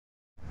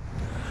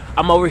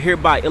I'm over here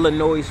by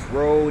Illinois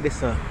Road.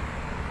 It's a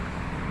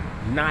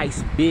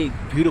nice, big,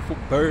 beautiful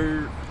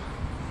bird.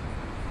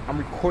 I'm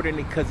recording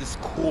it because it's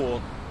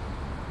cool.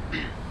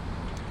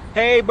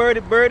 Hey,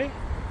 birdie, birdie.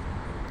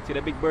 See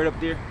that big bird up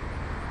there?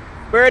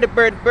 Birdie,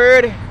 birdie,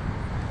 birdie.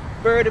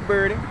 Birdie,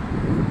 birdie.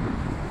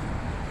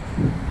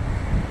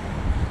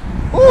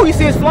 Ooh, you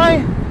see it's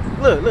flying?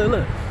 Look, look,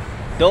 look.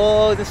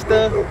 Dogs and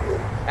stuff,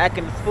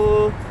 acting the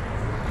fool.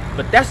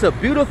 But that's a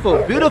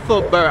beautiful,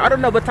 beautiful bird. I don't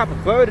know what type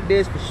of bird it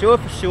is for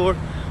sure.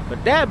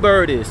 But that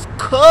bird is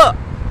cooked.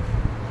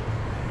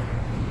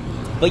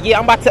 But yeah,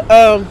 I'm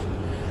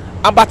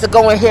about to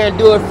go in here and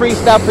do a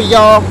freestyle for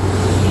y'all.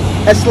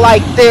 It's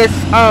like this.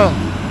 I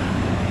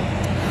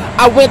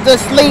went to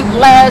sleep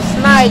last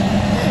night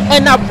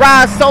and I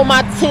rise on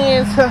my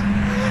tens.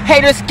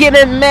 Haters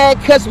getting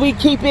mad cause we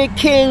keep it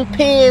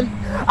kingpin.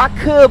 I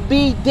could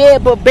be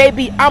dead, but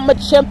baby, I'm a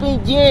champion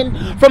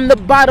from the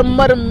bottom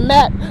of the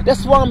map.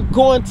 That's why I'm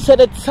going to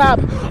the top.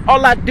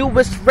 All I do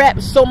is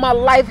rap, so my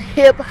life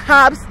hip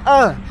hops.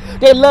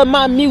 They love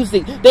my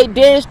music. They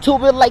dance to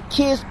it like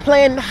kids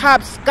playing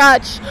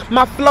hopscotch.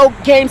 My flow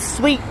game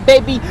sweet,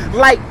 baby,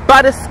 like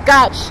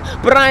butterscotch.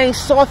 But I ain't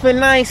soft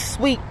and I ain't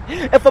sweet.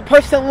 If a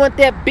person want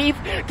that beef,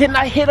 then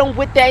I hit them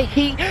with that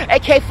heat.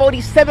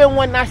 AK-47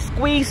 when I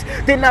squeeze,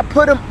 then I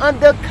put them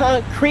under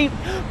concrete.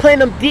 Plant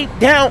them deep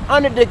down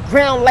under the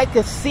ground like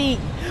a seed.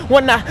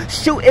 When I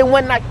shoot and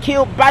when I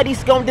kill,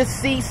 bodies gon'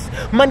 decease.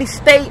 Money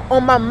stay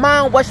on my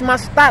mind, watch my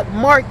stock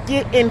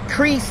market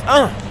increase.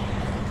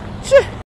 Shit.